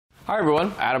Hi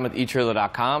everyone, Adam with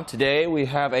etrailer.com. Today we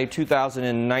have a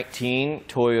 2019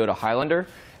 Toyota Highlander,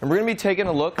 and we're going to be taking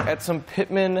a look at some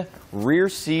Pittman rear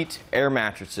seat air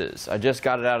mattresses. I just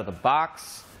got it out of the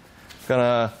box.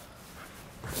 Gonna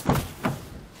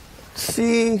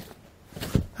see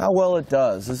how well it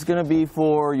does. This is going to be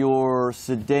for your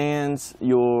sedans,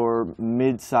 your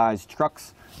mid-sized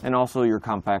trucks, and also your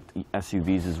compact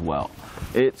SUVs as well.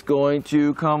 It's going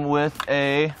to come with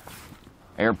a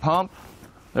air pump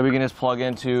that we can just plug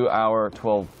into our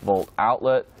 12-volt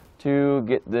outlet to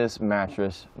get this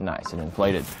mattress nice and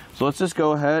inflated. So let's just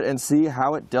go ahead and see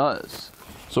how it does.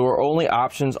 So our only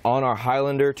options on our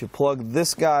Highlander to plug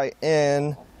this guy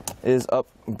in is up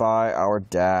by our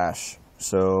dash.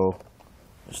 So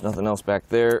there's nothing else back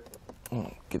there.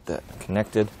 Get that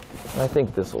connected. I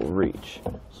think this will reach.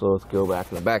 So let's go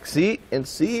back in the back seat and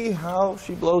see how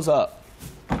she blows up.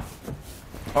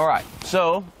 All right,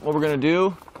 so what we're gonna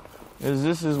do is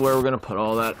this is where we're going to put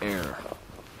all that air.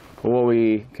 But what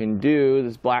we can do,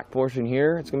 this black portion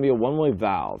here, it's going to be a one-way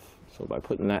valve. So by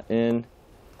putting that in,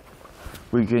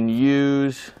 we can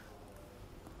use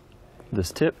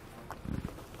this tip,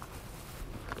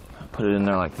 put it in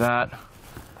there like that.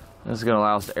 This is going to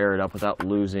allow us to air it up without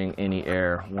losing any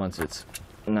air once it's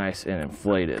nice and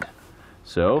inflated.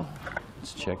 So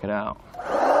let's check it out.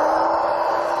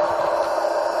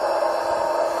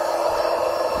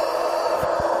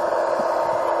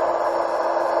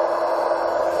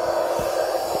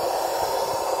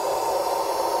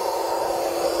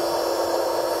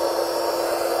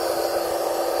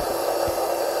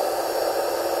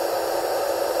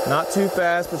 Not too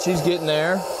fast, but she's getting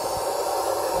there.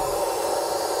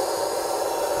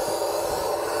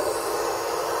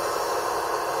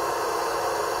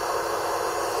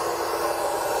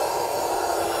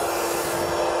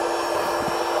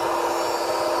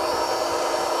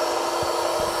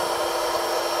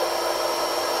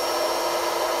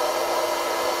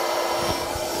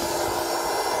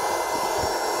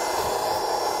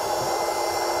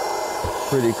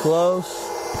 Pretty close.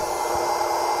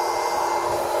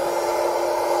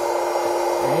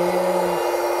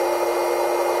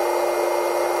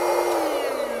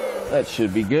 That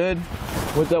should be good.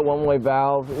 With that one-way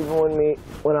valve, even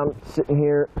when I'm sitting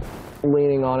here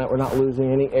leaning on it, we're not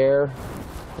losing any air,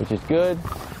 which is good.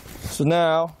 So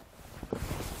now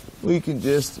we can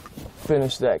just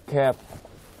finish that cap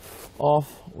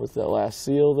off with that last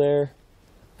seal there,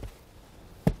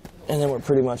 and then we're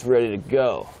pretty much ready to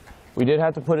go. We did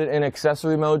have to put it in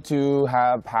accessory mode to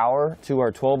have power to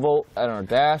our 12-volt and our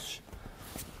dash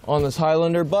on this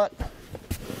Highlander, but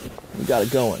we got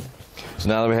it going. So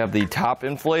now that we have the top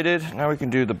inflated, now we can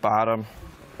do the bottom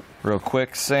real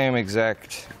quick. Same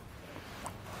exact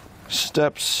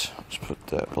steps. Just put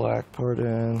that black part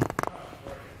in,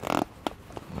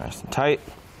 nice and tight.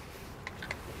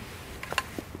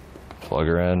 Plug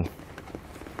her in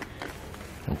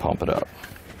and pump it up.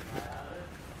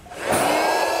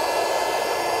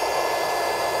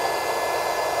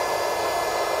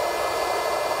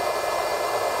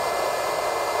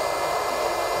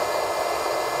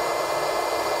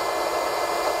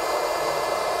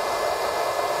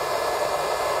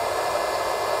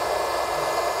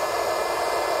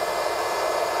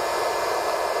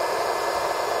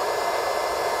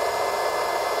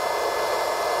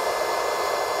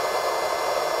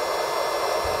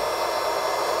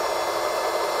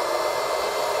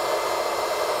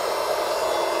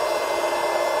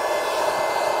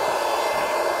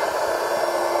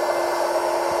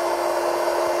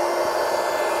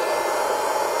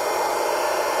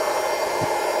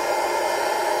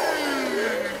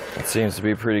 Seems to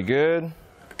be pretty good.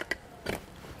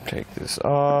 Take this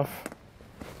off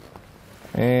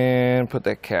and put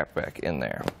that cap back in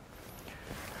there.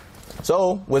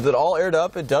 So with it all aired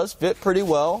up, it does fit pretty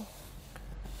well.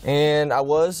 And I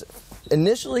was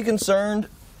initially concerned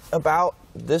about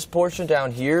this portion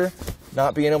down here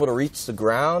not being able to reach the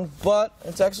ground, but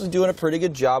it's actually doing a pretty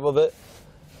good job of it.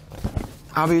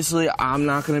 Obviously, I'm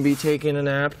not going to be taking a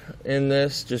nap in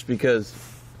this just because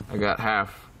I got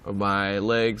half of my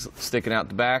legs sticking out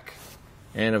the back,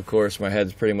 and of course my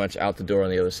head's pretty much out the door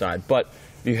on the other side. But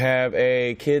if you have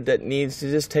a kid that needs to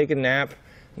just take a nap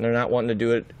and they're not wanting to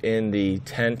do it in the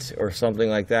tent or something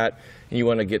like that, and you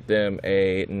want to get them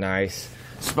a nice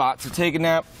spot to take a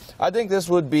nap, I think this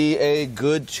would be a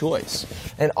good choice.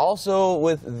 And also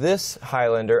with this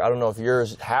Highlander, I don't know if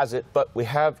yours has it, but we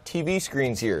have TV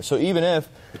screens here, so even if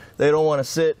they don't want to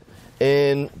sit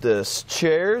in the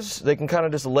chairs, they can kind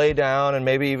of just lay down and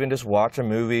maybe even just watch a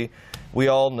movie. We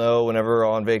all know whenever we're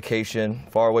on vacation,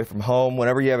 far away from home,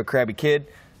 whenever you have a crabby kid,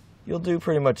 you'll do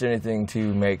pretty much anything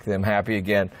to make them happy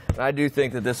again. And I do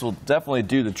think that this will definitely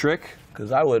do the trick,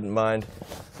 because I wouldn't mind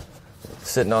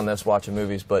sitting on this watching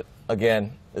movies. But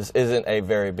again, this isn't a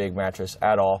very big mattress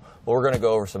at all. But we're going to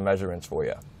go over some measurements for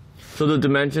you. So the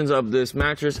dimensions of this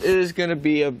mattress is going to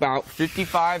be about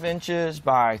 55 inches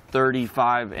by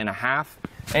 35.5.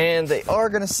 And they are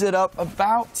going to sit up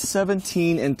about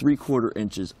 17 3/4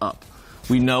 inches up.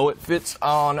 We know it fits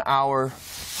on our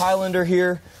Highlander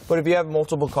here, but if you have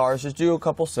multiple cars, just do a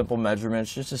couple simple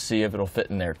measurements just to see if it'll fit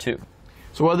in there too.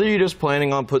 So whether you're just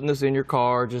planning on putting this in your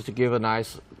car just to give a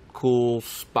nice cool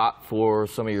spot for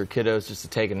some of your kiddos just to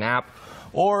take a nap,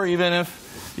 or even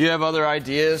if you have other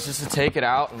ideas just to take it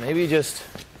out and maybe just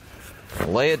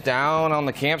lay it down on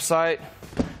the campsite,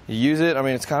 you use it. I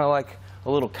mean, it's kind of like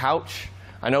a little couch.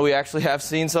 I know we actually have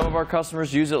seen some of our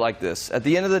customers use it like this. At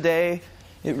the end of the day,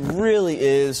 it really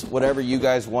is whatever you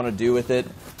guys want to do with it.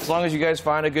 As long as you guys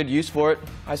find a good use for it,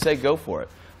 I say go for it.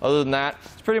 Other than that,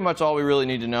 it's pretty much all we really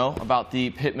need to know about the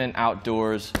Pittman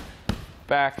Outdoors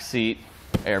back seat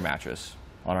air mattress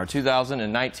on our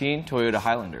 2019 Toyota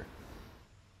Highlander.